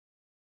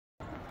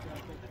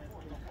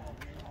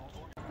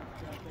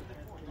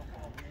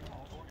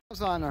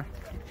On her.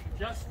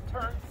 Just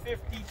turned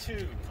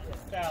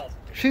 52,000.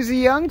 She's a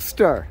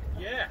youngster.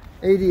 Yeah.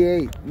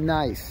 88.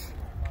 Nice.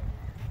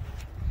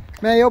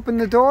 May I open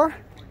the door?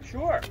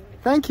 Sure.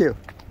 Thank you.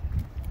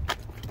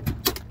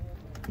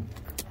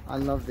 I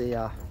love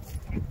the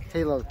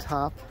halo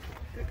top.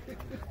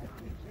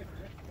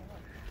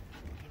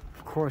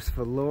 Of course,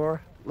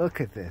 velour.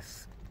 Look at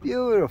this.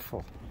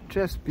 Beautiful.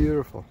 Just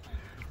beautiful.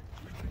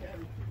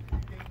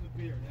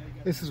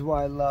 This is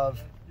why I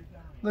love.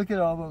 Look at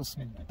all those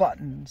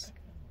buttons.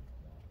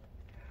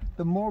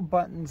 The more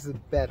buttons, the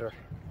better.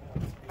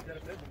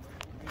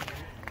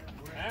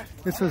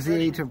 This was the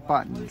age of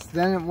buttons.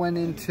 Then it went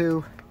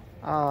into,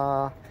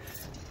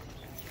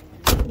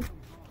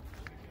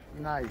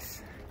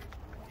 nice.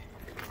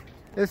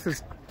 This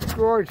is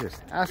gorgeous.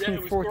 Asking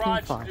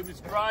 $14,500. It was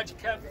garage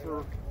kept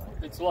for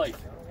its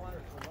life.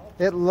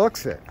 It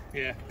looks it.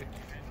 Yeah.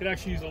 Could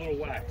actually use a little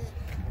wax.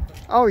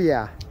 Oh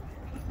yeah.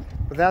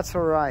 But that's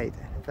all right.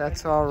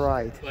 That's all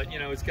right. But you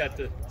know, it's got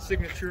the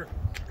signature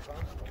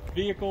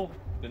vehicle,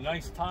 the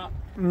nice top.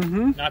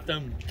 Mm-hmm. Not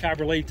them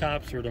cabriolet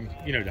tops or them,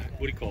 you know,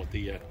 what do you call it?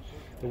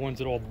 The ones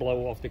that all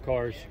blow off the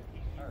cars.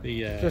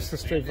 The just a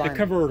straight vinyl. The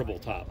convertible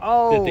top.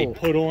 Oh. That they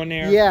put on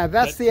there. Yeah,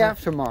 that's the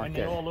aftermarket. And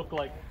they all look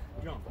like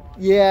junk.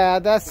 Yeah,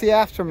 that's the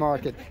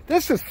aftermarket.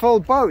 This is full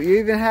boat. You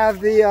even have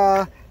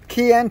the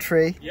key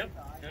entry. Yep.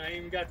 And I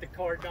even got the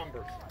card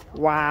numbers.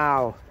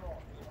 Wow.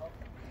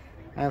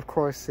 And of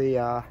course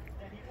the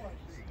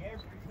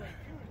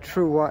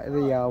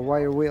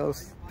wire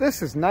wheels.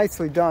 This is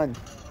nicely done.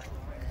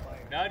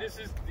 No, this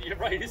is, you're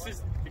right, this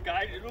is the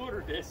guy that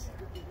ordered this.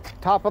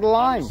 Top of the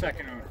line. I'm the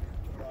second owner.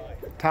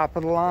 Top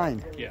of the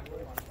line. Yeah.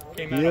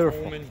 Came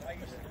Beautiful. out of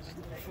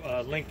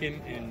Holman,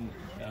 Lincoln, in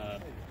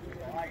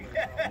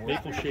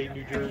Maple Shade,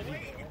 New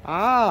Jersey.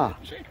 Ah,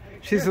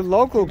 she's a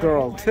local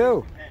girl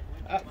too.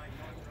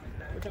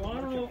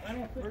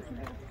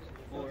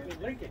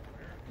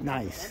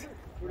 Nice.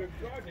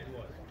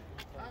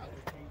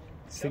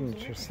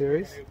 Signature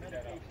series.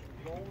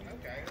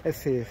 Let's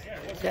see.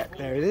 Yeah,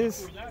 there it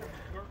is.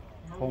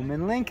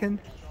 Holman Lincoln.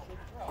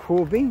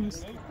 Cool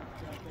beans.